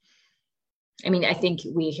I mean, I think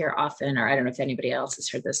we hear often, or I don't know if anybody else has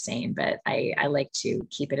heard this saying, but I like to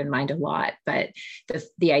keep it in mind a lot. But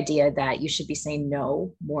the idea that you should be saying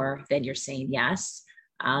no more than you're saying yes.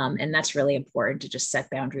 And that's really important to just set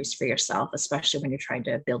boundaries for yourself, especially when you're trying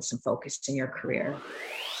to build some focus in your career.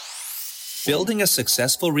 Building a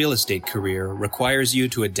successful real estate career requires you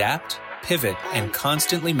to adapt, pivot, and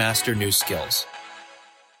constantly master new skills.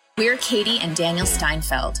 We're Katie and Daniel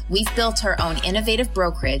Steinfeld. We've built our own innovative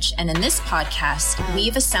brokerage, and in this podcast,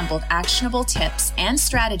 we've assembled actionable tips and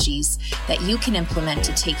strategies that you can implement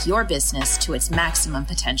to take your business to its maximum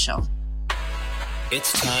potential.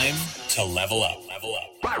 It's time to level up. Level up.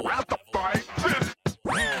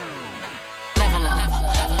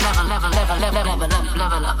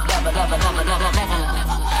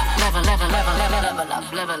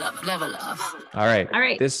 Level up. All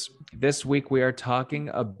right. This week we are talking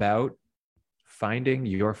about finding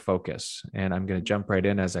your focus, and I'm going to jump right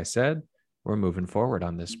in. As I said, we're moving forward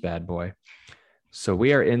on this bad boy. So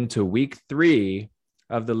we are into week 3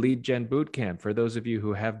 of the Lead Gen Bootcamp. For those of you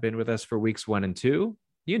who have been with us for weeks 1 and 2,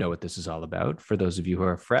 you know what this is all about. For those of you who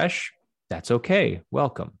are fresh, that's okay.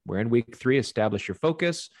 Welcome. We're in week 3, establish your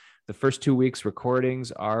focus. The first 2 weeks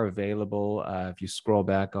recordings are available if you scroll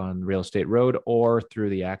back on Real Estate Road or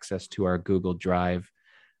through the access to our Google Drive,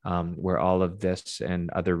 where all of this and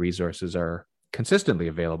other resources are consistently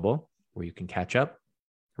available, where you can catch up,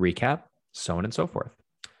 recap, so on and so forth.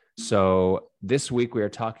 So this week we are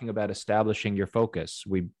talking about establishing your focus.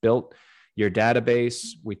 We built your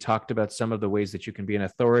database. We talked about some of the ways that you can be an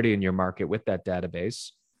authority in your market with that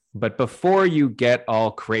database. But before you get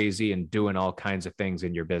all crazy and doing all kinds of things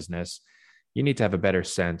in your business, you need to have a better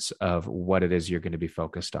sense of what it is you're going to be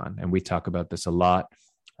focused on. And we talk about this a lot.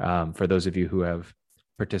 For those of you who have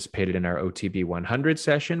participated in our OTB 100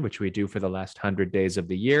 session, which we do for the last 100 days of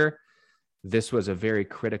the year, this was a very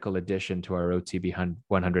critical addition to our OTB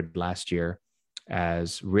 100 last year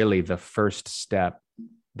as really the first step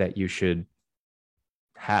that you should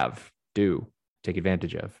take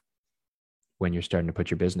advantage of when you're starting to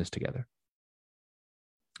put your business together.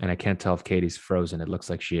 And I can't tell if Katie's frozen. It looks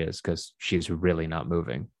like she is because she's really not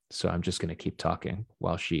moving. So I'm just going to keep talking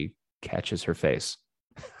while she catches her face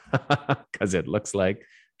because it looks like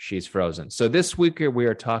she's frozen. So this week we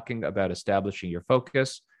are talking about establishing your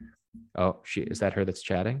focus. Oh, is that her that's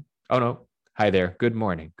chatting? Oh, no. Hi there. Good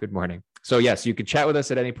morning. Good morning. So yes, you can chat with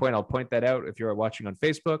us at any point. I'll point that out if you're watching on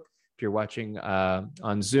Facebook, if you're watching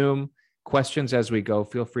on Zoom. Questions as we go,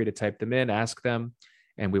 feel free to type them in, ask them,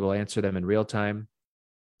 and we will answer them in real time.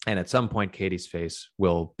 And at some point, Katie's face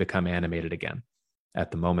will become animated again.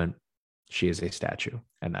 At the moment, she is a statue,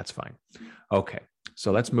 and that's fine. Okay,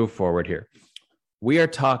 so let's move forward here. We are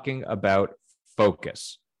talking about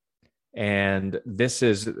focus. And this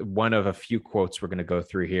is one of a few quotes we're going to go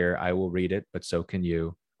through here. I will read it, but so can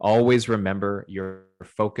you. Always remember your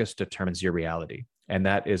focus determines your reality. And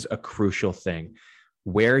that is a crucial thing.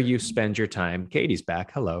 Where you spend your time, Katie's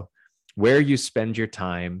back, hello. Where you spend your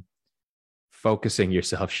time focusing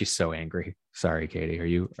yourself, she's so angry. Sorry, Katie, are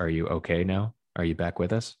you okay now? Are you back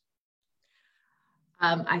with us?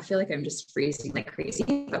 I feel like I'm just freezing like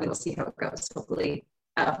crazy, but we'll see how it goes. Hopefully,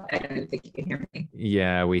 I don't even think you can hear me.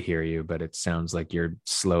 Yeah, we hear you, but it sounds like you're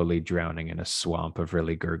slowly drowning in a swamp of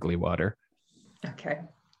really gurgly water. Okay.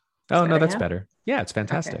 Oh, no, that's better. Yeah, it's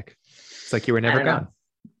fantastic. Okay. It's like you were never gone.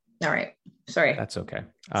 All right. Sorry. That's okay.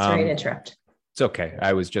 Sorry to interrupt. It's okay.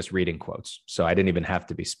 I was just reading quotes, so I didn't even have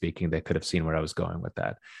to be speaking. They could have seen where I was going with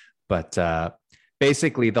that. But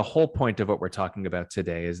basically, the whole point of what we're talking about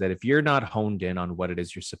today is that if you're not honed in on what it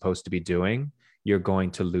is you're supposed to be doing, you're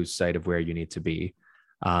going to lose sight of where you need to be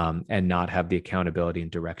and not have the accountability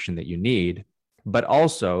and direction that you need. But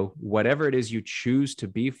also, whatever it is you choose to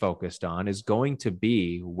be focused on is going to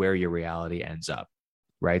be where your reality ends up.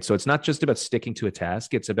 Right. So it's not just about sticking to a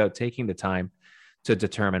task. It's about taking the time to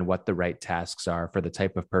determine what the right tasks are for the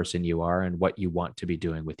type of person you are and what you want to be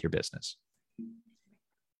doing with your business.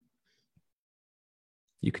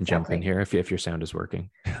 You can jump in here if your sound is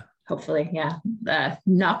working. Hopefully. Yeah.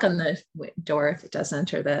 Knock on the door if it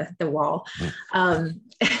doesn't, or the wall.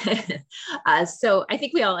 So I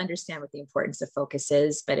think we all understand what the importance of focus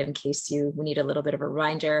is, but in case we need a little bit of a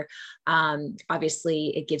reminder,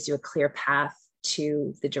 obviously it gives you a clear path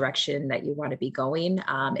to the direction that you want to be going.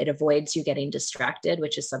 It avoids you getting distracted,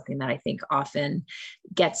 which is something that I think often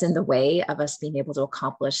gets in the way of us being able to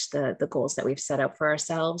accomplish the goals that we've set out for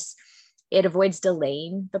ourselves. It avoids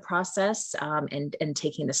delaying the process and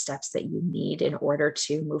taking the steps that you need in order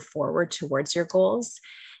to move forward towards your goals.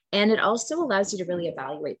 And it also allows you to really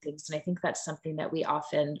evaluate things. And I think that's something that we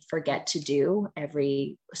often forget to do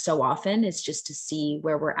every so often, is just to see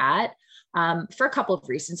where we're at. For a couple of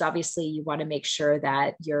reasons. Obviously, you want to make sure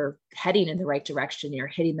that you're heading in the right direction, you're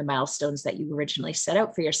hitting the milestones that you originally set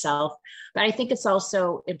out for yourself. But I think it's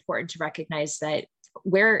also important to recognize that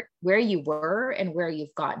where you were and where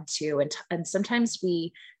you've gotten to. And sometimes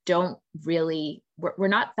we don't really, we're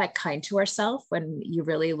not that kind to ourselves when you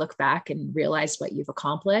really look back and realize what you've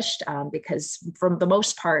accomplished, because from the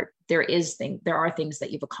most part, there are things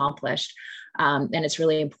that you've accomplished. And it's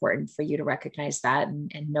really important for you to recognize that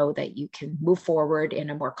and know that you can move forward in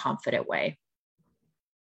a more confident way.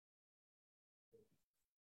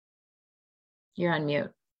 You're on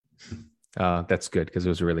mute. That's good, because it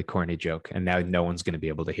was a really corny joke, and now no one's going to be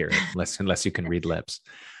able to hear it unless you can read lips.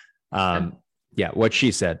 Yeah, what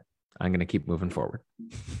she said. I'm going to keep moving forward.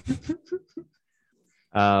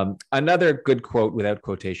 Another good quote without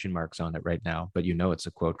quotation marks on it right now, but it's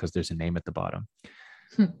a quote because there's a name at the bottom.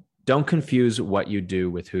 Don't confuse what you do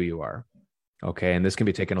with who you are. Okay, and this can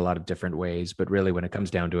be taken a lot of different ways, but really when it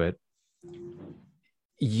comes down to it,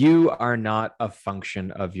 you are not a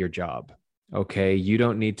function of your job. Okay, you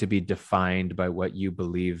don't need to be defined by what you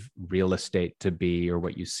believe real estate to be or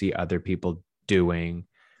what you see other people doing.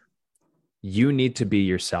 You need to be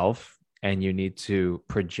yourself, and you need to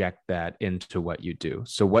project that into what you do.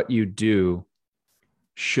 So what you do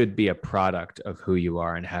should be a product of who you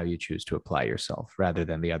are and how you choose to apply yourself, rather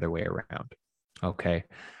than the other way around. Okay.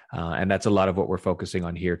 And that's a lot of what we're focusing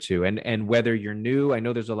on here too. And whether you're new, I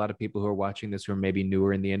know there's a lot of people who are watching this who are maybe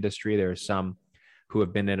newer in the industry. There are some who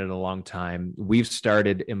have been in it a long time. We've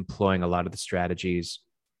started employing a lot of the strategies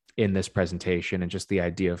in this presentation and just the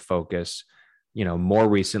idea of focus, more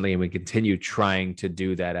recently, and we continue trying to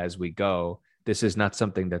do that as we go. This is not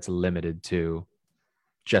something that's limited to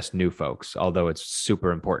just new folks, although it's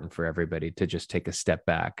super important for everybody to just take a step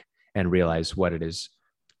back and realize what it is.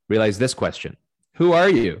 Realize this question: who are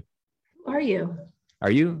you? Who are you?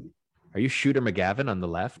 Are you Shooter McGavin on the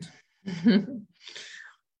left?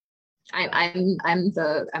 I'm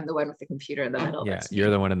the one with the computer in the middle. Yeah,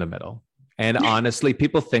 you're the one in the middle. And honestly,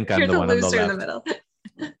 people think I'm the one on the left. In the middle.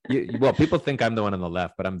 Well, people think I'm the one on the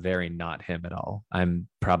left, but I'm very not him at all. I'm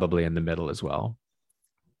probably in the middle as well,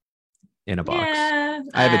 in a box. Yeah,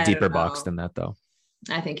 I have a deeper box than that, though.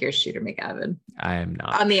 I think you're Shooter McGavin. I am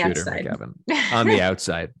not on the Shooter outside. McGavin. On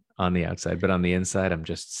the outside, but on the inside, I'm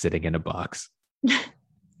just sitting in a box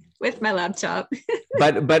with my laptop.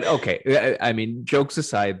 but okay. I mean, jokes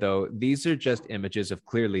aside, though, these are just images of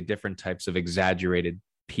clearly different types of exaggerated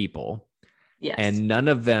people. Yes. And none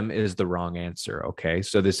of them is the wrong answer. Okay.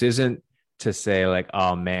 So this isn't to say like,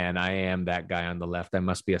 oh man, I am that guy on the left. I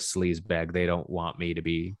must be a sleazebag. They don't want me to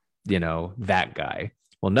be, that guy.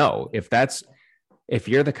 Well, no, if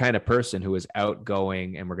you're the kind of person who is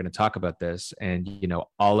outgoing, and we're going to talk about this, and,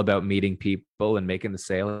 all about meeting people and making the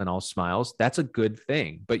sale and all smiles, that's a good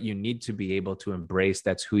thing. But you need to be able to embrace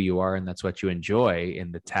that's who you are and that's what you enjoy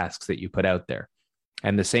in the tasks that you put out there.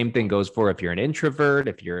 And the same thing goes for if you're an introvert,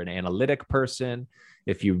 if you're an analytic person,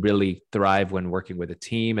 if you really thrive when working with a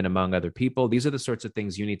team and among other people. These are the sorts of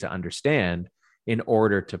things you need to understand in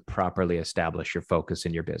order to properly establish your focus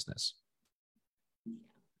in your business.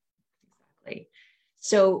 Exactly.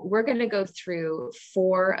 So we're going to go through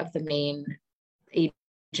 4 of the main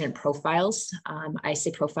agent profiles. I say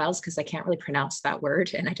profiles because I can't really pronounce that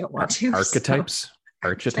word, and I don't want to. Archetypes?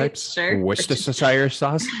 Archetypes? Sure. Worcestershire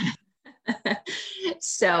sauce?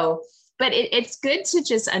 But it's good to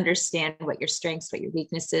just understand what your strengths, what your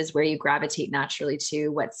weaknesses, where you gravitate naturally to,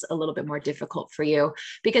 what's a little bit more difficult for you,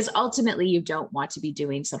 because ultimately you don't want to be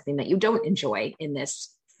doing something that you don't enjoy in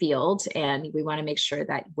this field. And we want to make sure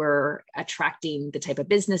that we're attracting the type of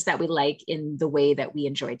business that we like in the way that we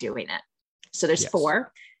enjoy doing it. So there's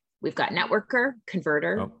 4. We've got networker,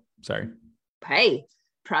 converter. Oh, sorry. Hey,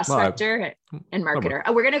 prospector and marketer.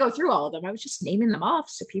 We're going to go through all of them. I was just naming them off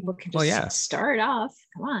so people can just start off.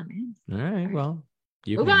 Come on, man. All right. Well,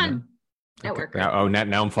 you move on. Networker. Okay.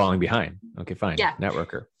 Now I'm falling behind. Okay, fine. Yeah.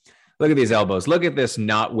 Networker. Look at these elbows. Look at this,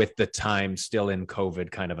 not with the time, still in COVID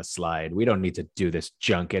kind of a slide. We don't need to do this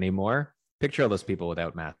junk anymore. Picture all those people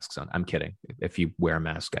without masks on. I'm kidding. If you wear a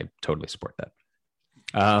mask, I totally support that.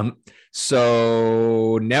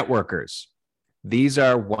 So networkers. These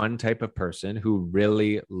are one type of person who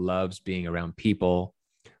really loves being around people,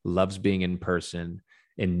 loves being in person,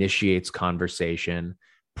 initiates conversation,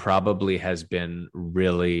 probably has been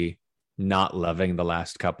really not loving the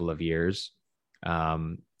last couple of years.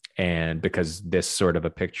 And because this sort of a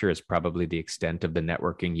picture is probably the extent of the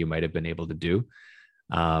networking you might have been able to do.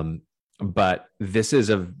 But this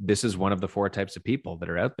is one of the 4 types of people that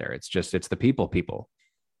are out there. It's the people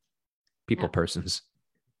persons.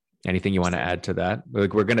 Anything you want to add to that?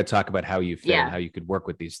 Like, we're going to talk about how you fit and how you could work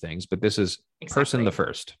with these things, but this is person the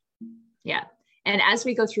first. Yeah. And as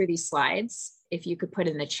we go through these slides, if you could put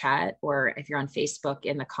in the chat, or if you're on Facebook,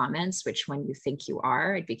 in the comments, which one you think you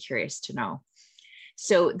are, I'd be curious to know.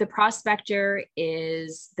 So the prospector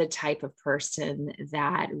is the type of person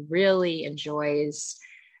that really enjoys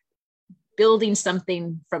building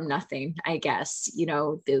something from nothing, I guess. You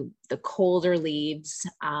know, the colder leads,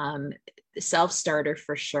 the self-starter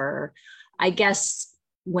for sure. I guess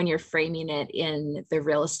when you're framing it in the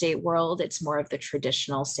real estate world, it's more of the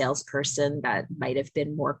traditional salesperson that might have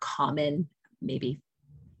been more common maybe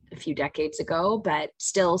a few decades ago, but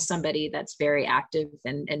still somebody that's very active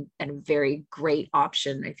and a very great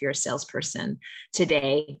option if you're a salesperson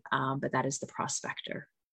today. But that is the prospector.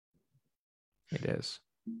 It is.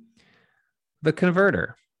 The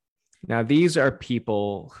converter. Now, these are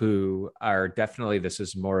people who are definitely, this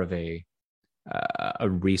is more of a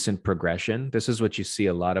recent progression. This is what you see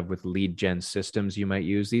a lot of with lead gen systems you might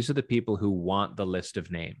use. These are the people who want the list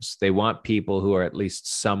of names. They want people who are at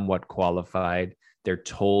least somewhat qualified. They're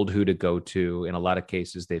told who to go to. In a lot of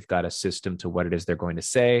cases, they've got a system to what it is they're going to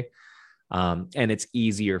say. And it's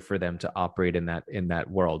easier for them to operate in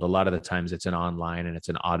that world. A lot of the times it's an online and it's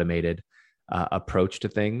an automated approach to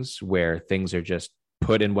things, where things are just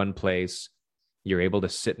put in one place. You're able to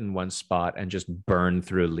sit in one spot and just burn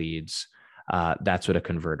through leads. That's what a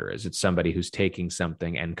converter is. It's somebody who's taking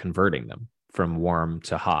something and converting them from warm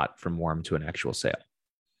to hot, from warm to an actual sale.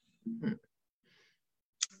 Mm-hmm.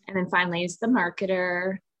 And then finally is the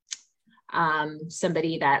marketer,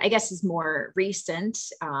 somebody that I guess is more recent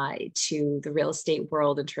to the real estate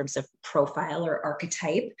world in terms of profile or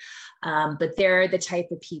archetype. But they're the type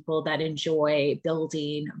of people that enjoy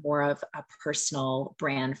building more of a personal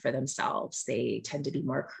brand for themselves. They tend to be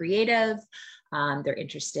more creative. They're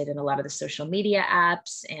interested in a lot of the social media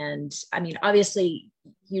apps. And I mean, obviously,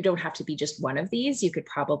 you don't have to be just one of these. You could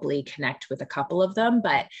probably connect with a couple of them,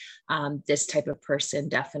 but this type of person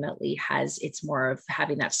definitely it's more of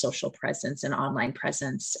having that social presence and online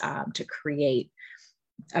presence to create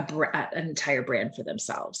an entire brand for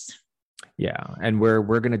themselves. Yeah. And we're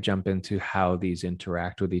going to jump into how these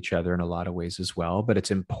interact with each other in a lot of ways as well, but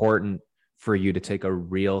it's important for you to take a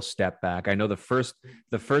real step back. I know the first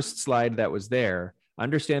slide that was there,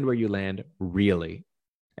 understand where you land really.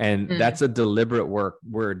 And that's a deliberate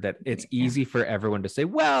word that it's easy for everyone to say,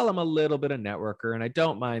 well, I'm a little bit of networker and I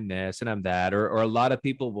don't mind this and I'm that. Or a lot of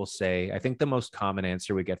people will say, I think the most common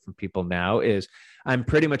answer we get from people now is, I'm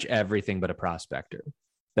pretty much everything but a prospector.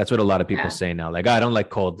 That's what a lot of people say now. Like, I don't like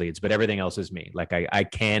cold leads, but everything else is me. Like I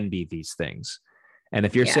can be these things. And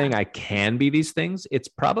if you're saying I can be these things, it's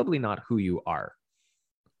probably not who you are,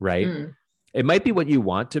 right? It might be what you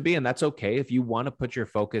want to be, and that's okay. If you want to put your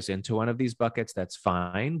focus into one of these buckets, that's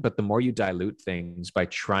fine. But the more you dilute things by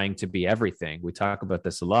trying to be everything, we talk about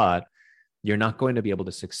this a lot, you're not going to be able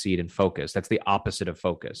to succeed in focus. That's the opposite of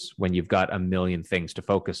focus. When you've got a million things to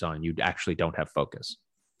focus on, you actually don't have focus,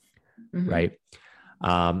 right?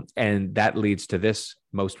 And that leads to this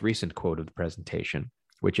most recent quote of the presentation,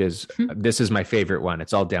 which is, this is my favorite one.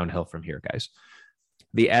 It's all downhill from here, guys.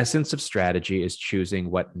 The essence of strategy is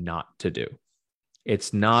choosing what not to do.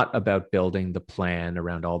 It's not about building the plan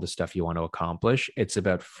around all the stuff you want to accomplish. It's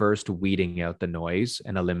about first weeding out the noise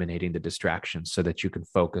and eliminating the distractions so that you can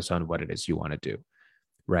focus on what it is you want to do,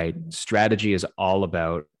 right? Strategy is all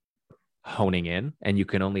about honing in, and you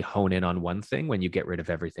can only hone in on one thing when you get rid of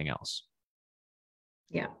everything else.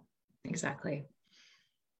 Yeah, exactly.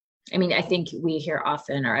 I mean, I think we hear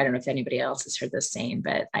often, or I don't know if anybody else has heard this saying,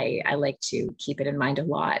 but I like to keep it in mind a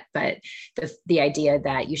lot. But the idea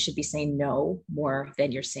that you should be saying no more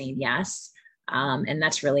than you're saying yes. And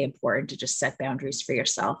that's really important, to just set boundaries for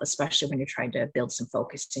yourself, especially when you're trying to build some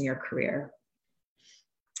focus in your career.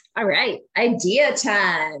 All right, idea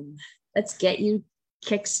time. Let's get you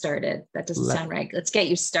kick-started. That doesn't sound right. Let's get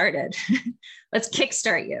you started. Let's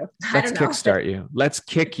kickstart you. Let's kickstart you. Let's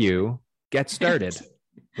kick you. Get started.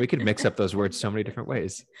 We could mix up those words so many different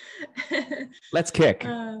ways. Let's kick.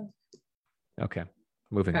 Okay.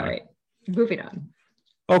 Moving on. All right. Moving on.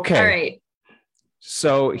 Okay. All right.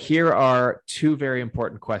 So here are 2 very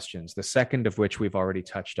important questions. The second of which we've already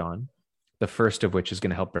touched on. The first of which is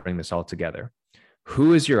going to help bring this all together.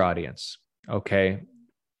 Who is your audience? Okay.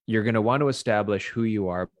 You're going to want to establish who you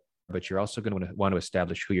are, but you're also going to want to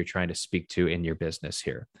establish who you're trying to speak to in your business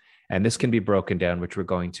here. And this can be broken down, which we're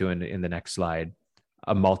going to in the next slide,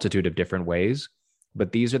 a multitude of different ways.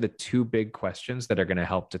 But these are the 2 big questions that are going to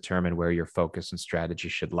help determine where your focus and strategy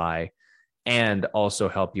should lie and also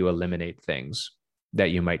help you eliminate things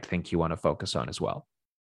that you might think you want to focus on as well.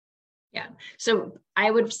 Yeah. So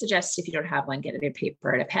I would suggest, if you don't have one, get a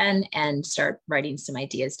paper and a pen and start writing some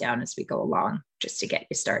ideas down as we go along, just to get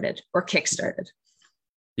you started or kick started.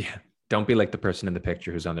 Yeah. Don't be like the person in the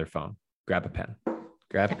picture who's on their phone. Grab a pen,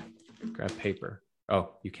 grab paper. Oh,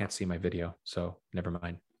 you can't see my video, so never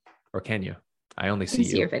mind. Or can you? I only see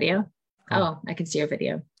you. Your video. Oh, I can see your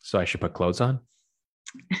video. So I should put clothes on?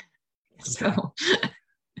 So.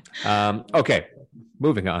 Okay.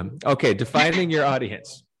 Moving on. Okay. Defining your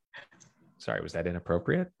audience. Sorry, was that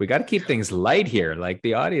inappropriate? We got to keep things light here. Like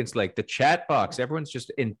the audience, like the chat box, everyone's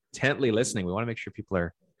just intently listening. We want to make sure people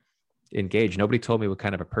are engaged. Nobody told me what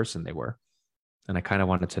kind of a person they were, and I kind of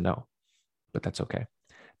wanted to know, but that's okay.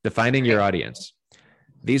 Defining your audience.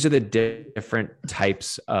 These are the different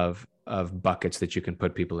types of buckets that you can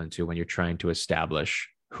put people into when you're trying to establish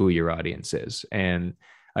who your audience is. And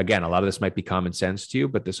again, a lot of this might be common sense to you,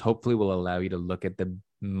 but this hopefully will allow you to look at the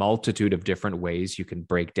multitude of different ways you can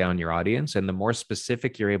break down your audience. And the more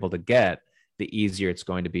specific you're able to get, the easier it's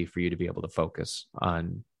going to be for you to be able to focus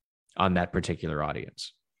on that particular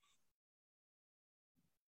audience.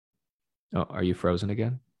 Oh, are you frozen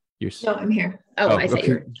again? No, I'm here. Oh, I thought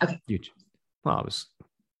you were. Okay. Well, I was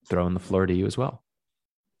throwing the floor to you as well.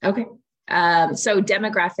 Okay. So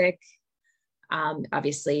demographic,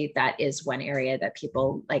 obviously that is one area that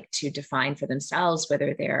people like to define for themselves,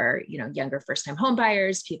 whether they're, younger first-time home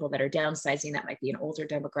buyers, people that are downsizing, that might be an older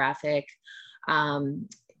demographic.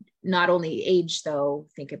 Not only age though,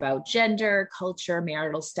 think about gender, culture,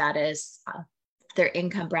 marital status, their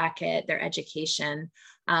income bracket, their education.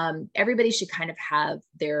 Everybody should kind of have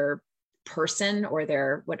their person or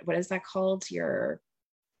their, what is that called? Their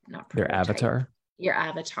avatar. Your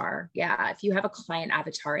avatar. Yeah. If you have a client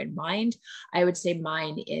avatar in mind, I would say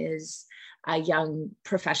mine is a young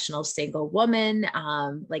professional single woman,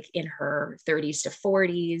 like in her 30s to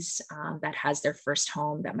 40s, that has their first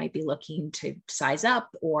home, that might be looking to size up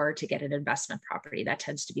or to get an investment property. That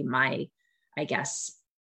tends to be my, I guess,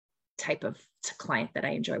 type of client that I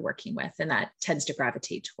enjoy working with. And that tends to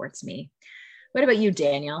gravitate towards me. What about you,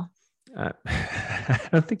 Daniel? I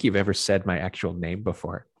don't think you've ever said my actual name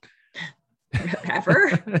before.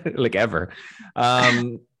 Ever? Like ever.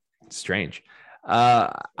 Strange.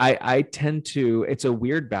 I tend to, it's a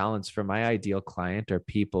weird balance. For my ideal client are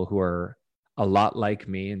people who are a lot like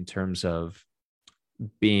me in terms of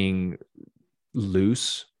being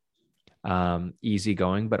loose,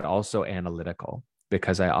 easygoing, but also analytical,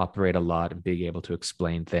 because I operate a lot and being able to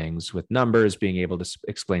explain things with numbers, being able to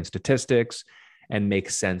explain statistics and make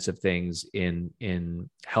sense of things in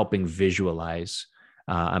helping visualize.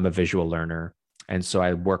 I'm a visual learner. And so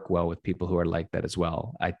I work well with people who are like that as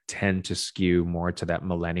well. I tend to skew more to that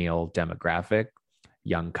millennial demographic,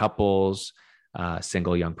 young couples,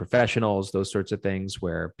 single young professionals, those sorts of things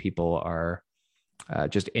where people are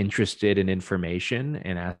just interested in information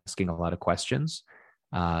and asking a lot of questions.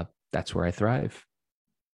 That's where I thrive.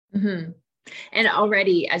 Mm-hmm. And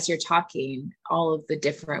already, as you're talking, all of the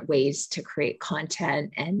different ways to create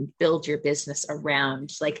content and build your business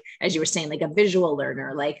around, like, as you were saying, like a visual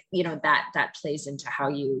learner, like, that plays into how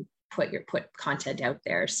you put content out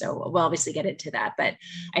there. So we'll obviously get into that. But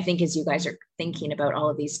I think as you guys are thinking about all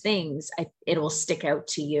of these things, it will stick out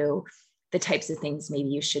to you, the types of things maybe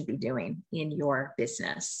you should be doing in your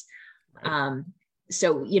business. Right.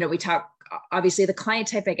 So, we talk, obviously the client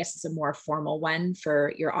type, I guess, is a more formal one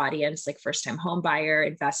for your audience, like first-time home buyer,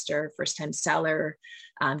 investor, first-time seller,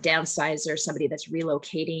 downsizer, somebody that's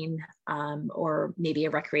relocating, or maybe a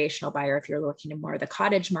recreational buyer if you're looking at more of the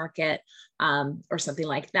cottage market, or something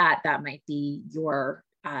like that. That might be your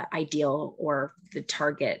ideal or the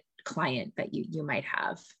target client that you might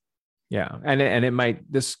have. Yeah. And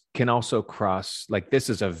this can also cross, like, this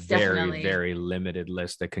is a very, Definitely. very limited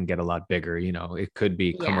list that can get a lot bigger. It could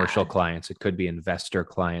be commercial clients. It could be investor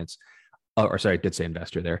clients. Or sorry, I did say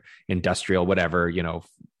investor there, industrial, whatever,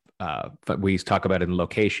 but we talk about it in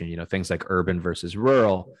location, things like urban versus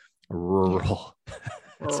rural.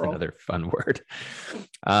 That's another fun word.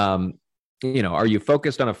 Are you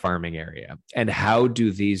focused on a farming area, and how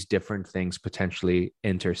do these different things potentially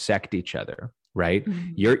intersect each other? Right.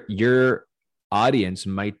 Mm-hmm. Your audience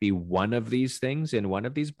might be one of these things in one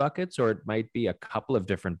of these buckets, or it might be a couple of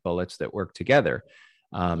different bullets that work together.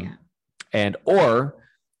 It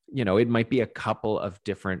might be a couple of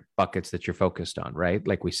different buckets that you're focused on, right?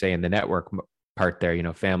 Like we say in the network part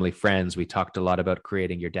there, family, friends. We talked a lot about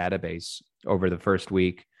creating your database over the first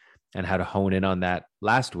week and how to hone in on that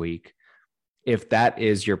last week. If that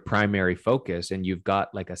is your primary focus and you've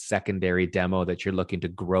got like a secondary demo that you're looking to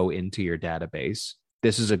grow into your database,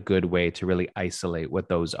 this is a good way to really isolate what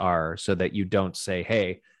those are, so that you don't say,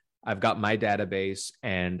 hey, I've got my database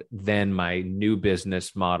and then my new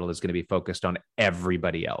business model is going to be focused on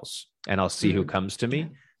everybody else and I'll see who comes to me.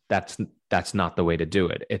 That's not the way to do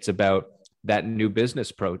it. It's about that new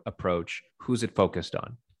business approach. Who's it focused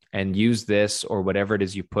on? And use this or whatever it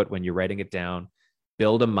is you put when you're writing it down.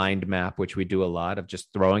 Build a mind map, which we do a lot of,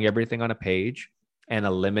 just throwing everything on a page and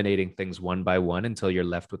eliminating things one by one until you're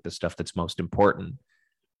left with the stuff that's most important.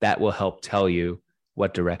 That will help tell you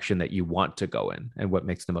what direction that you want to go in and what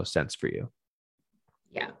makes the most sense for you.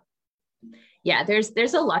 Yeah.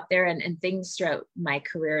 There's a lot there and things throughout my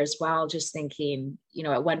career as well. Just thinking,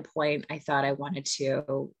 at one point I thought I wanted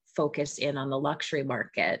to focus in on the luxury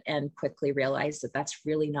market and quickly realized that that's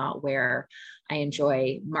really not where I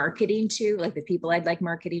enjoy marketing to, like the people I'd like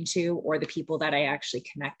marketing to, or the people that I actually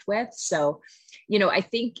connect with. So, I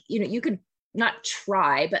think, you could not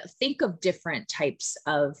try, but think of different types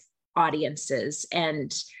of audiences.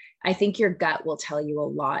 And I think your gut will tell you a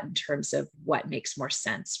lot in terms of what makes more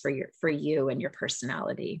sense for you and your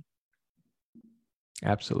personality.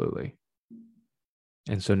 Absolutely.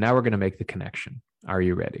 And so now we're going to make the connection. Are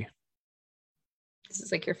you ready? This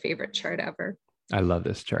is like your favorite chart ever. I love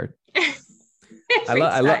this chart.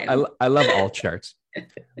 I love all charts.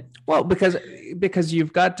 Well, because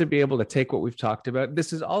you've got to be able to take what we've talked about.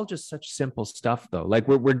 This is all just such simple stuff, though. Like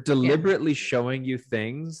we're deliberately showing you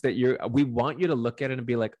things that we want you to look at it and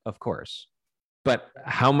be like, of course. But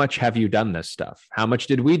how much have you done this stuff? How much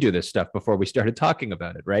did we do this stuff before we started talking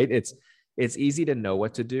about it? Right? It's easy to know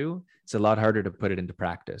what to do. It's a lot harder to put it into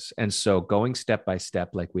practice. And so going step by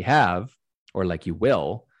step, like we have, or like you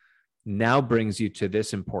will, now brings you to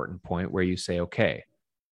this important point where you say, okay,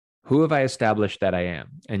 who have I established that I am?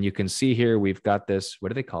 And you can see here, we've got this, what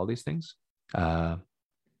do they call these things? A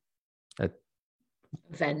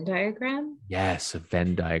Venn diagram? Yes, a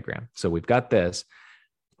Venn diagram. So we've got this.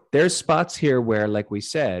 There's spots here where, like we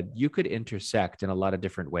said, you could intersect in a lot of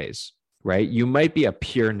different ways, right? You might be a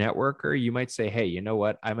pure networker. You might say, hey, you know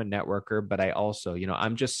what? I'm a networker, but I also,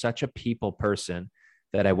 I'm just such a people person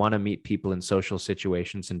that I want to meet people in social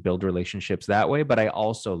situations and build relationships that way. But I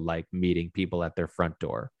also like meeting people at their front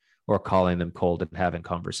door or calling them cold and having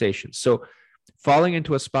conversations. So falling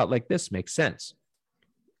into a spot like this makes sense.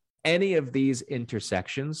 Any of these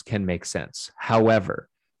intersections can make sense. However,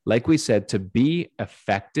 like we said, to be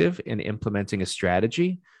effective in implementing a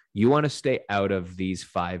strategy, you want to stay out of these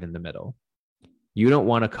 5 in the middle. You don't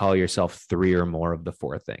want to call yourself 3 or more of the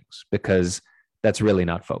 4 things, because that's really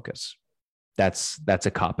not focus. That's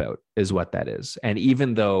a cop-out is what that is. And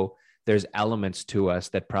even though there's elements to us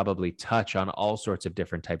that probably touch on all sorts of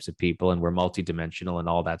different types of people and we're multidimensional and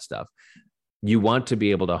all that stuff, you want to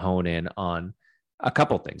be able to hone in on a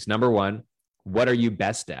couple things. Number 1, what are you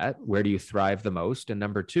best at? Where do you thrive the most? And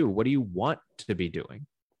number 2, what do you want to be doing?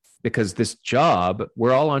 Because this job,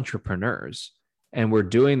 we're all entrepreneurs and we're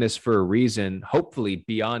doing this for a reason, hopefully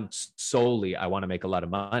beyond solely, I want to make a lot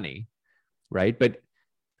of money, right? But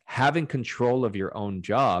having control of your own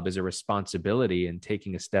job is a responsibility, and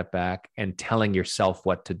taking a step back and telling yourself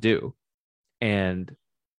what to do. And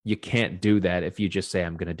you can't do that if you just say,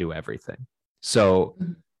 I'm going to do everything. So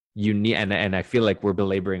you need, and I feel like I'm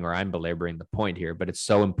belaboring the point here, but it's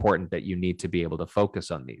so important that you need to be able to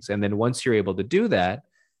focus on these. And then once you're able to do that,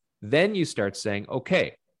 then you start saying,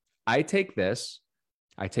 okay, I take this,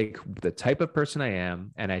 I take the type of person I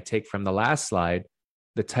am, and I take from the last slide,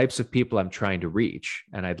 the types of people I'm trying to reach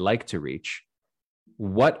and I'd like to reach.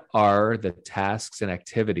 What are the tasks and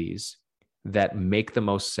activities that make the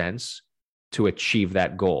most sense to achieve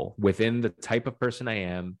that goal within the type of person I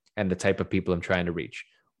am and the type of people I'm trying to reach?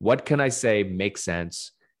 What can I say makes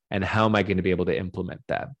sense, and how am I going to be able to implement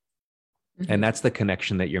that? Mm-hmm. And that's the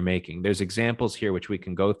connection that you're making. There's examples here which we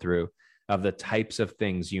can go through of the types of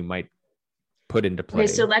things you might put into play. Okay,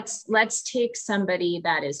 so let's take somebody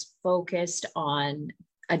that is focused on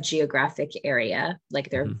a geographic area, like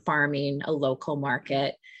they're farming a local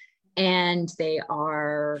market, and they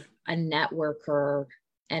are a networker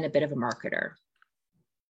and a bit of a marketer.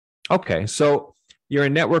 Okay, so you're a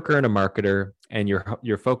networker and a marketer, and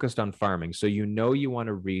you're focused on farming. So you want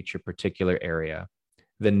to reach a particular area.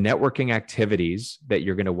 The networking activities that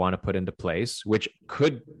you're going to want to put into place, which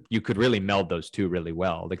you could really meld those two really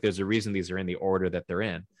well. Like there's a reason these are in the order that they're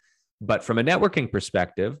in. But from a networking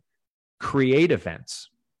perspective, create events.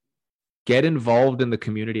 Get involved in the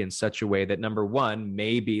community in such a way that, number 1,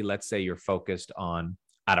 maybe let's say you're focused on,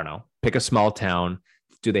 I don't know, pick a small town,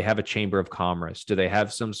 Do they have a chamber of commerce? Do they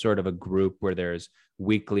have some sort of a group where there's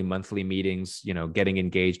weekly, monthly meetings, getting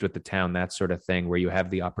engaged with the town, that sort of thing, where you have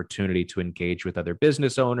the opportunity to engage with other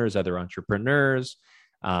business owners, other entrepreneurs,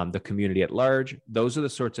 the community at large? Those are the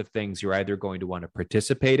sorts of things you're either going to want to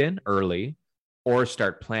participate in early or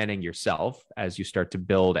start planning yourself as you start to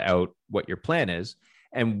build out what your plan is.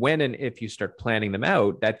 And when and if you start planning them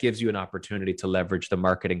out, that gives you an opportunity to leverage the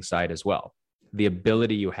marketing side as well. The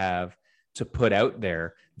ability you have to put out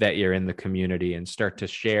there that you're in the community and start to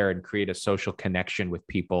share and create a social connection with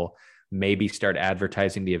people, maybe start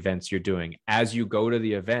advertising the events you're doing. As you go to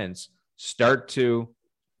the events, start to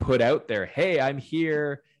put out there, hey, I'm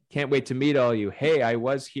here. Can't wait to meet all you. Hey, I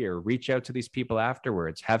was here. Reach out to these people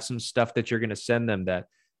afterwards. Have some stuff that you're going to send them that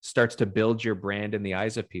starts to build your brand in the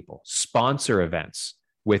eyes of people. Sponsor events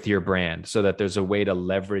with your brand so that there's a way to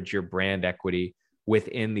leverage your brand equity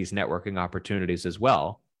within these networking opportunities as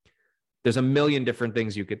well. There's a million different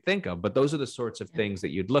things you could think of, but those are the sorts of things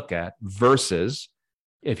that you'd look at versus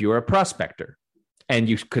if you were a prospector, and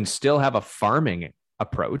you can still have a farming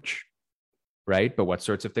approach, right? But what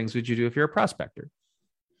sorts of things would you do if you're a prospector?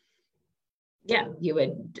 Yeah, you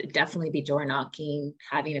would definitely be door knocking,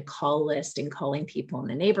 having a call list and calling people in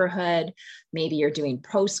the neighborhood. Maybe you're doing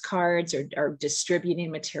postcards or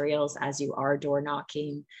distributing materials as you are door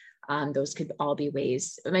knocking. Those could all be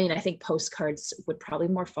ways. I mean, I think postcards would probably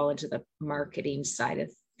more fall into the marketing side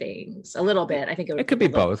of things a little bit. I think it could be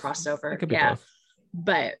both crossover. It could be both.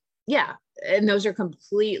 But yeah, and those are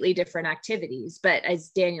completely different activities. But as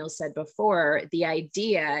Daniel said before, the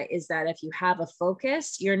idea is that if you have a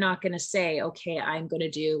focus, you're not going to say, okay, I'm going to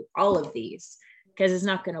do all of these, because it's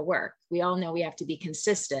not going to work. We all know we have to be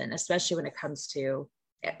consistent, especially when it comes to,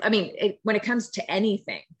 when it comes to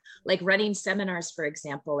anything like running seminars, for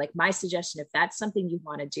example. Like my suggestion, if that's something you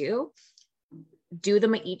want to do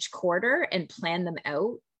them each quarter and plan them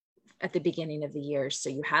out at the beginning of the year. So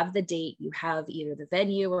you have the date, you have either the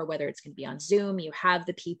venue or whether it's going to be on Zoom, you have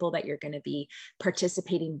the people that you're going to be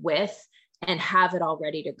participating with, and have it all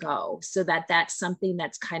ready to go, so that that's something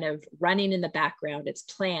that's kind of running in the background. It's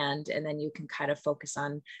planned, and then you can kind of focus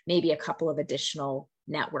on maybe a couple of additional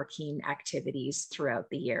networking activities throughout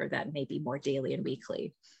the year that may be more daily and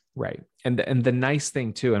weekly. Right. And the nice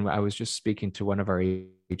thing too, and I was just speaking to one of our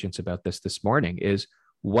agents about this morning, is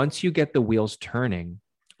once you get the wheels turning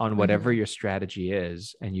on whatever your strategy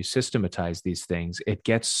is and you systematize these things, it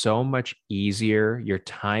gets so much easier. Your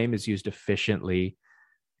time is used efficiently.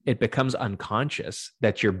 It becomes unconscious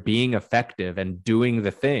that you're being effective and doing the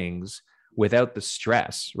things without the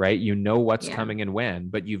stress, right? You know what's coming and when,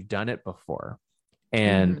 but you've done it before.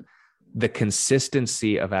 And the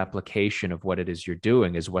consistency of application of what it is you're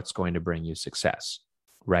doing is what's going to bring you success,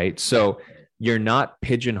 right? So you're not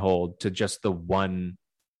pigeonholed to just the one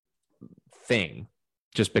thing,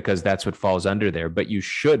 just because that's what falls under there, but you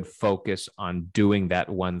should focus on doing that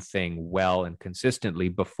one thing well and consistently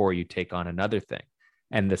before you take on another thing.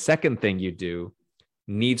 And the second thing you do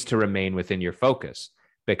needs to remain within your focus,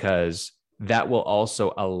 because that will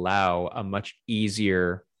also allow a much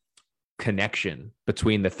easier connection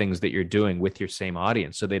between the things that you're doing with your same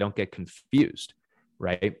audience, so they don't get confused,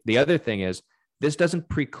 right? The other thing is, this doesn't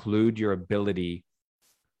preclude your ability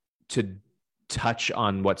to touch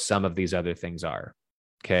on what some of these other things are.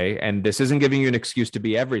 Okay. And this isn't giving you an excuse to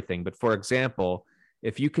be everything, but for example,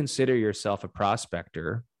 if you consider yourself a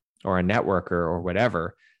prospector or a networker or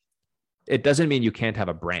whatever, it doesn't mean you can't have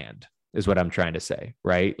a brand, is what I'm trying to say,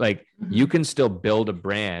 right? Like you can still build a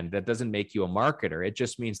brand. That doesn't make you a marketer. It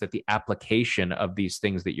just means that the application of these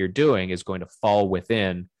things that you're doing is going to fall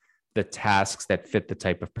within the tasks that fit the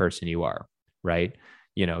type of person you are, right?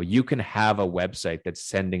 You can have a website that's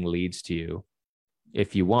sending leads to you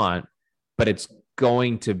if you want, but it's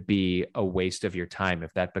going to be a waste of your time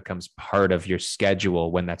if that becomes part of your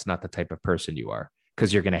schedule when that's not the type of person you are,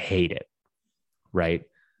 because you're going to hate it, right?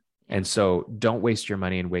 And so don't waste your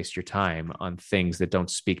money and waste your time on things that don't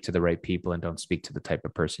speak to the right people and don't speak to the type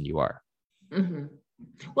of person you are.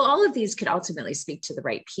 Well, all of these could ultimately speak to the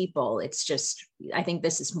right people. It's just, I think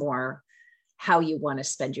this is more how you want to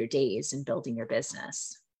spend your days in building your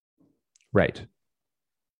business. Right.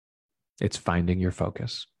 It's finding your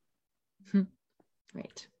focus.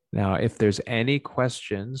 Right. Now, if there's any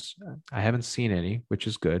questions, I haven't seen any, which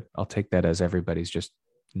is good. I'll take that as everybody's just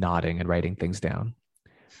nodding and writing things down.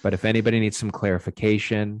 But if anybody needs some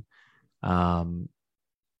clarification,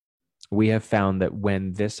 we have found that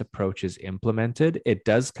when this approach is implemented, it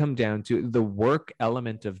does come down to the work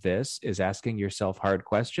element of this is asking yourself hard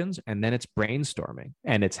questions, and then it's brainstorming.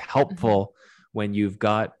 And it's helpful when you've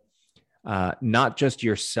got not just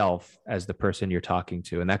yourself as the person you're talking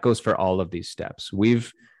to. And that goes for all of these steps.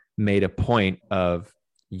 We've made a point of,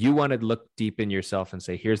 you want to look deep in yourself and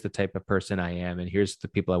say, here's the type of person I am, and here's the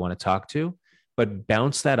people I want to talk to, but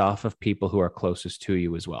bounce that off of people who are closest to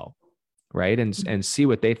you as well. Right. And see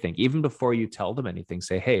what they think. Even before you tell them anything,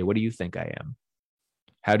 say, hey, what do you think I am?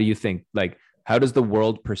 How do you think, like, how does the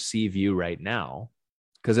world perceive you right now?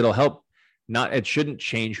 Because it'll help. It shouldn't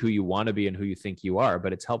change who you want to be and who you think you are,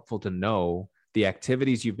 but it's helpful to know the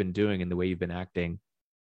activities you've been doing and the way you've been acting.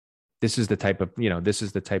 This is the type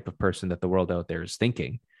of person that the world out there is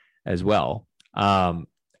thinking as well.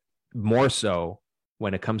 More so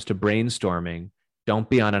when it comes to brainstorming, don't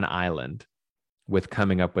be on an island with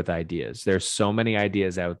coming up with ideas. There's so many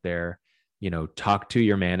ideas out there. Talk to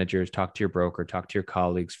your managers, talk to your broker, talk to your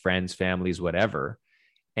colleagues, friends, families, whatever.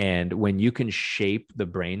 And when you can shape the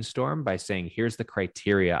brainstorm by saying, here's the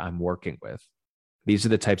criteria I'm working with, these are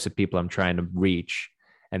the types of people I'm trying to reach,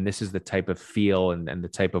 and this is the type of feel and the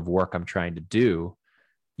type of work I'm trying to do,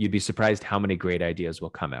 you'd be surprised how many great ideas will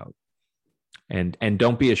come out. And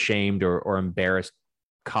don't be ashamed or embarrassed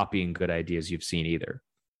copying good ideas you've seen either,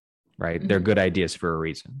 right? Mm-hmm. They're good ideas for a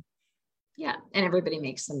reason. Yeah. And everybody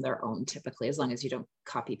makes them their own typically, as long as you don't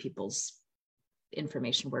copy people's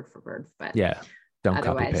information word for word. But yeah, don't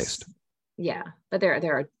copy paste. Yeah. But there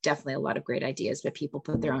are definitely a lot of great ideas, but people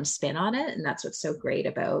put their own spin on it. And that's what's so great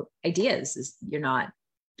about ideas, is you're not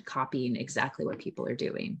copying exactly what people are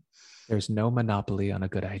doing. There's no monopoly on a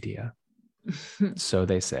good idea. So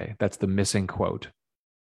they say. That's the missing quote.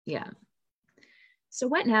 Yeah. So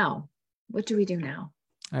what now? What do we do now?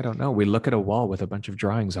 I don't know. We look at a wall with a bunch of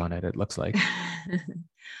drawings on it, it looks like.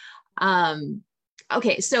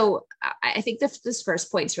 Okay. So I think this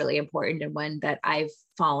first point is really important, and one that I've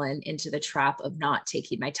fallen into the trap of not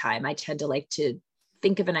taking my time. I tend to like to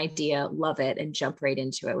think of an idea, love it, and jump right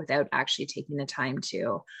into it without actually taking the time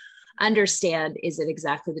to understand, is it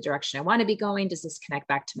exactly the direction I want to be going? Does this connect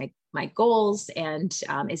back to my goals? And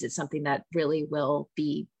is it something that really will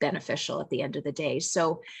be beneficial at the end of the day?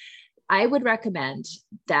 So I would recommend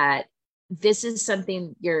that this is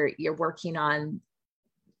something you're working on.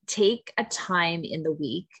 Take a time in the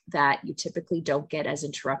week that you typically don't get as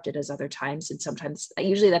interrupted as other times. And sometimes,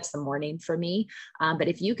 usually that's the morning for me. But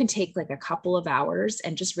if you can take like a couple of hours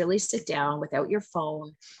and just really sit down without your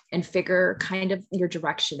phone and figure kind of your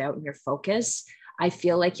direction out and your focus, I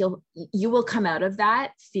feel like you will come out of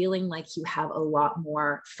that feeling like you have a lot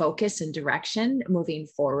more focus and direction moving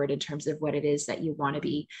forward in terms of what it is that you want to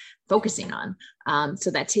be focusing on.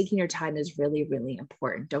 So that taking your time is really, really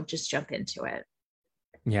important. Don't just jump into it.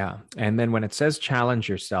 Yeah. And then when it says challenge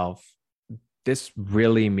yourself, this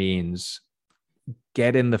really means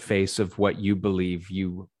get in the face of what you believe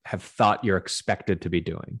you have thought you're expected to be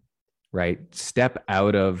doing, right? Step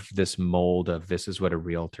out of this mold of, this is what a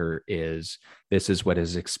realtor is. This is what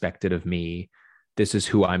is expected of me. This is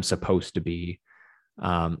who I'm supposed to be.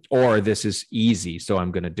 Or this is easy, so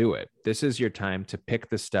I'm going to do it. This is your time to pick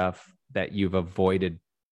the stuff that you've avoided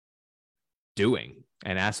doing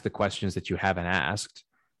and ask the questions that you haven't asked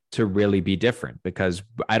to really be different. Because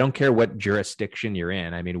I don't care what jurisdiction you're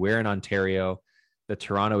in. I mean, we're in Ontario. The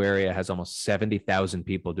Toronto area has almost 70,000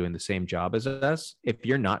 people doing the same job as us. If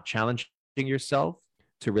you're not challenging yourself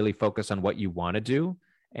to really focus on what you want to do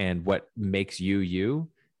and what makes you,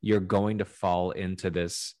 you're going to fall into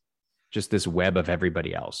this web of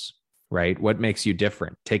everybody else, right? What makes you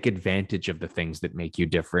different? Take advantage of the things that make you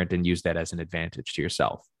different and use that as an advantage to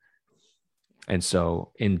yourself. And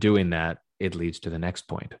so in doing that, it leads to the next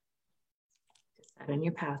point. Decide on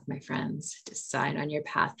your path, my friends. Decide on your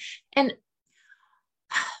path. And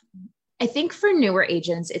I think for newer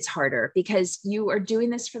agents, it's harder because you are doing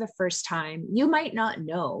this for the first time. You might not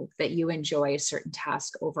know that you enjoy a certain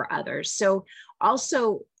task over others. So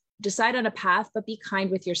also decide on a path, but be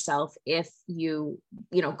kind with yourself. If you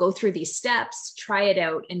go through these steps, try it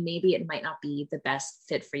out, and maybe it might not be the best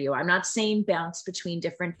fit for you. I'm not saying bounce between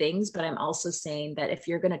different things, but I'm also saying that if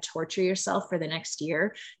you're going to torture yourself for the next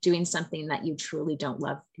year doing something that you truly don't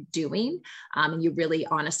love doing, and you really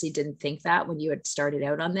honestly didn't think that when you had started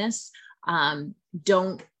out on this,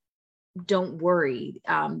 don't worry.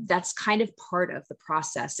 That's kind of part of the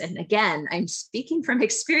process. And again, I'm speaking from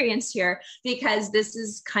experience here because this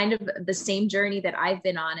is kind of the same journey that I've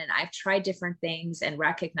been on, and I've tried different things and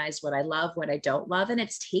recognized what I love, what I don't love. And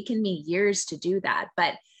it's taken me years to do that.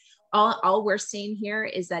 But all we're saying here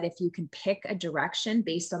is that if you can pick a direction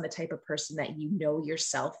based on the type of person that you know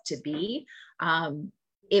yourself to be,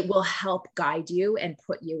 it will help guide you and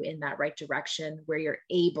put you in that right direction where you're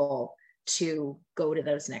able to go to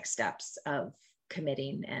those next steps of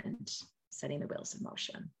committing and setting the wheels in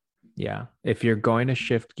motion. Yeah. If you're going to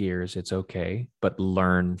shift gears, it's okay, but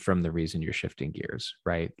learn from the reason you're shifting gears,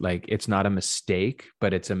 right? Like it's not a mistake,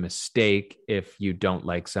 but it's a mistake if you don't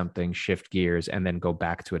like something, shift gears, and then go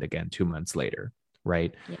back to it again 2 months later,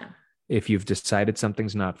 right? Yeah. If you've decided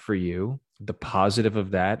something's not for you, the positive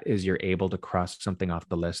of that is you're able to cross something off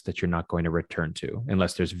the list that you're not going to return to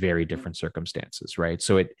unless there's very different circumstances, right?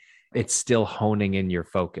 So it's still honing in your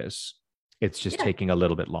focus. It's just taking a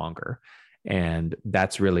little bit longer. And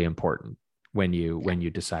that's really important when you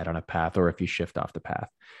decide on a path or if you shift off the path.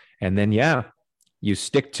 And then, you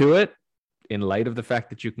stick to it in light of the fact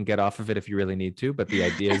that you can get off of it if you really need to. But the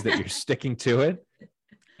idea is that you're sticking to it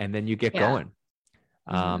and then you get going.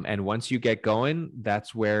 And once you get going,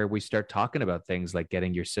 that's where we start talking about things like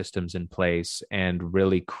getting your systems in place and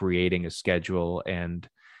really creating a schedule and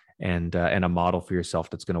a model for yourself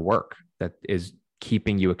that's going to work, that is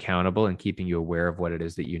keeping you accountable and keeping you aware of what it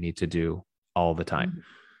is that you need to do all the time.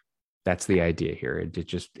 That's the idea here.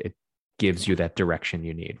 It gives you that direction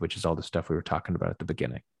you need, which is all the stuff we were talking about at the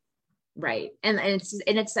beginning. Right. And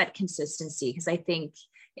it's that consistency. Because I think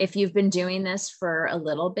if you've been doing this for a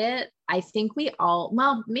little bit, I think we all,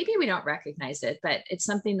 well, maybe we don't recognize it, but it's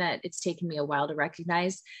something that it's taken me a while to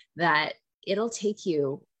recognize that it'll take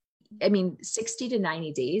you, 60 to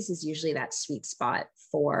 90 days is usually that sweet spot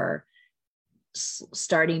for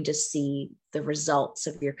starting to see the results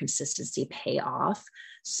of your consistency pay off.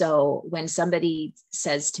 So when somebody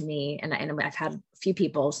says to me, and I've had a few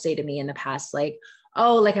people say to me in the past, like,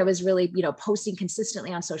 oh, like I was really, posting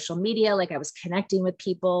consistently on social media, like I was connecting with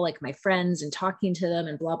people, like my friends and talking to them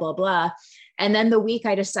and blah, blah, blah. And then the week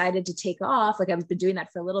I decided to take off, like I've been doing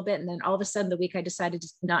that for a little bit. And then all of a sudden the week I decided to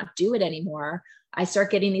not do it anymore, I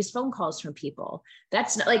start getting these phone calls from people.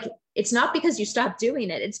 That's not like, it's not because you stopped doing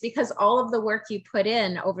it. It's because all of the work you put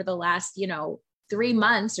in over the last, 3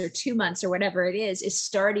 months or 2 months or whatever it is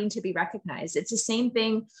starting to be recognized. It's the same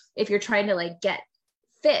thing if you're trying to like get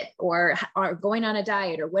fit or going on a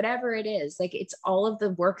diet or whatever it is. Like it's all of the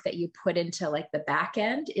work that you put into like the back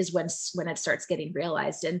end is when it starts getting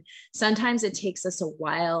realized. And sometimes it takes us a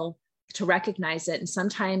while to recognize it. And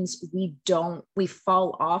sometimes we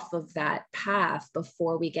fall off of that path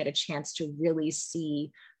before we get a chance to really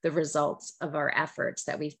see the results of our efforts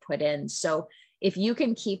that we've put in. So if you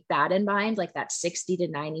can keep that in mind, like that 60 to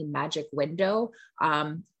 90 magic window,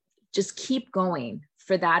 just keep going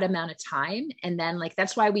for that amount of time. And then like,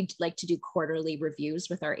 that's why we like to do quarterly reviews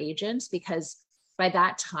with our agents, because by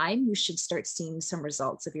that time you should start seeing some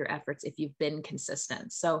results of your efforts if you've been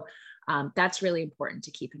consistent. So that's really important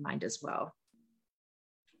to keep in mind as well.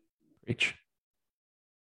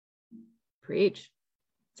 Preach. Is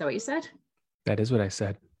that what you said? That is what I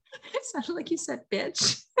said. It sounded like you said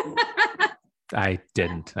bitch. I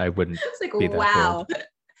didn't. I wouldn't. It's like, be that wow. bold.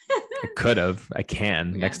 I could have. I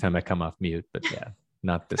can next time I come off mute, but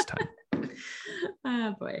not this time.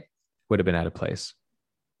 Oh boy. Would have been out of place.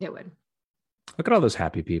 It would. Look at all those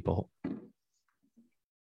happy people.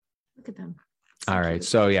 Look at them. So all right. cute.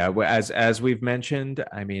 So as we've mentioned,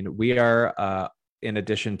 we are, in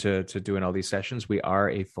addition to doing all these sessions, we are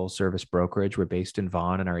a full service brokerage. We're based in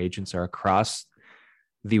Vaughan and our agents are across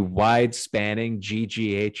the wide spanning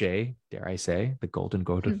GGHA, dare I say,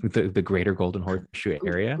 the greater Golden Horseshoe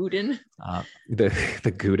area,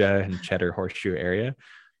 the Gouda and Cheddar Horseshoe area.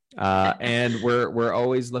 And we're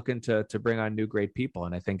always looking to bring on new great people.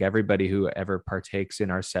 And I think everybody who ever partakes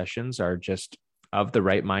in our sessions are just of the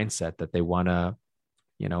right mindset that they want to,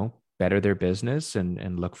 better their business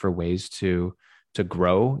and look for ways to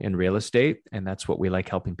grow in real estate. And that's what we like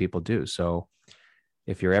helping people do. So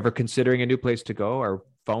if you're ever considering a new place to go, our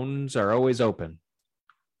phones are always open.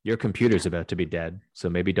 Your computer's about to be dead, so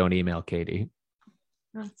maybe don't email Katie.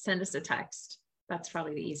 Well, send us a text. That's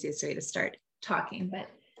probably the easiest way to start talking. But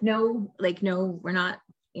no, we're not,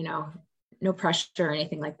 no pressure or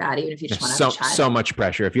anything like that. Even if you just want to chat. So much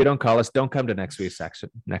pressure. If you don't call us, don't come to next week's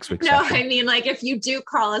section. No, section. Like if you do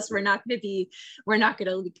call us, we're not going to be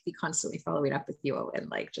constantly following up with you and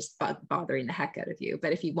like just bothering the heck out of you.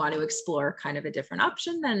 But if you want to explore kind of a different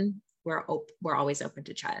option, then we're always open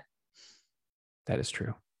to chat. That is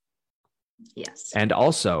true. Yes. And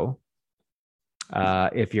also,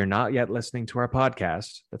 if you're not yet listening to our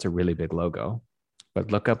podcast, that's a really big logo, but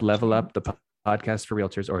look up Level Up, the podcast for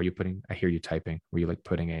realtors. Or are you I hear you typing. Were you like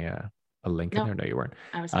putting a link in there? No, you weren't.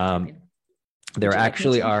 I was typing. There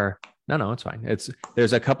actually are, no, it's fine.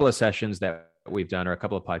 There's a couple of sessions that we've done, or a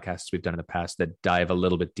couple of podcasts we've done in the past that dive a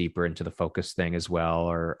little bit deeper into the focus thing as well,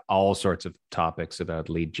 or all sorts of topics about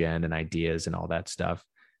lead gen and ideas and all that stuff.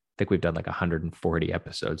 I think we've done like 140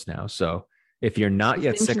 episodes now. So if you're not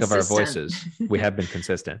yet sick of our voices, we have been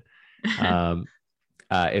consistent.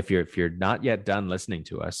 If you're not yet done listening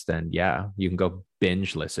to us, then yeah, you can go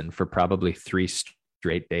binge listen for probably 3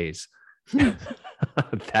 straight days.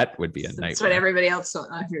 That would be a nightmare. That's what everybody else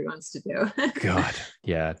wants to do. God,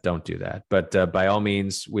 yeah, don't do that. But by all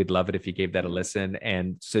means, we'd love it if you gave that a listen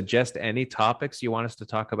and suggest any topics you want us to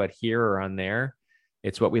talk about here or on there.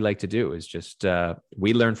 It's what we like to do, is just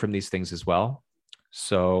we learn from these things as well.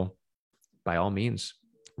 So by all means,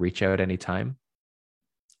 reach out anytime.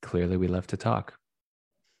 Clearly, we love to talk.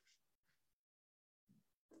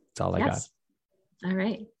 That's all I got. All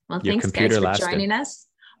right. Well, thanks guys for joining us.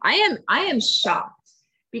 I am shocked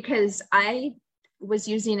because I was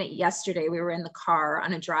using it yesterday. We were in the car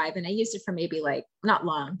on a drive and I used it for maybe like not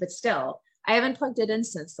long, but still I haven't plugged it in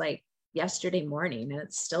since like yesterday morning and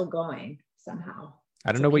it's still going somehow.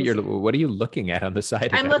 I don't know what are you looking at on the side?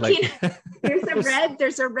 I'm looking, there's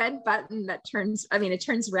a red button that it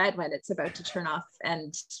turns red when it's about to turn off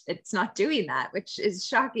and it's not doing that, which is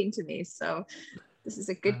shocking to me. So this is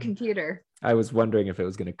a good computer. I was wondering if it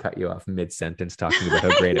was going to cut you off mid-sentence talking about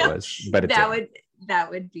how great it was, but that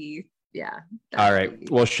would be, yeah. All right.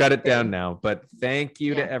 We'll shut it down now, but thank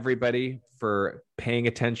you to everybody for paying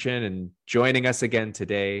attention and joining us again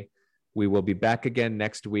today. We will be back again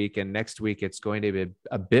next week. And next week, it's going to be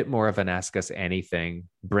a bit more of an Ask Us Anything.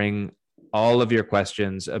 Bring all of your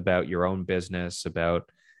questions about your own business,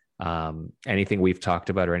 about anything we've talked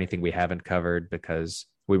about or anything we haven't covered, because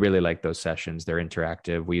we really like those sessions. They're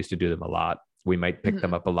interactive. We used to do them a lot. We might pick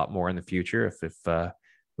them up a lot more in the future if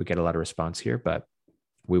we get a lot of response here, but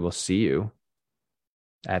we will see you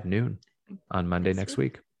at noon on Monday next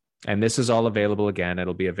week. And this is all available again.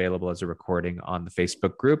 It'll be available as a recording on the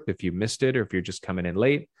Facebook group if you missed it or if you're just coming in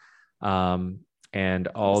late. And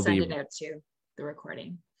all send it out to the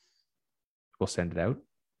recording. We'll send it out.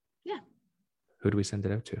 Yeah. Who do we send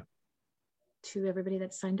it out to? To everybody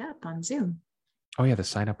that signed up on Zoom. Oh yeah, the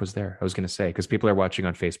sign up was there. I was going to say, because people are watching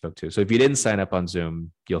on Facebook too. So if you didn't sign up on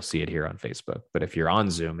Zoom, you'll see it here on Facebook. But if you're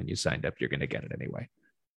on Zoom and you signed up, you're going to get it anyway.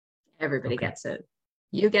 Everybody gets it.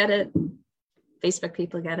 You get it. Facebook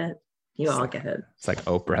people get it. You all get it. It's like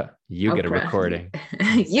Oprah. You get a recording.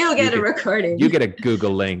 You get a recording. You get a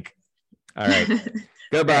Google link. All right.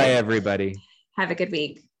 Goodbye, everybody. Have a good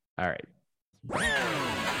week. All right.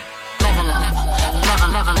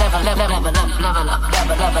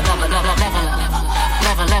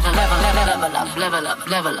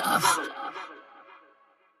 Level up.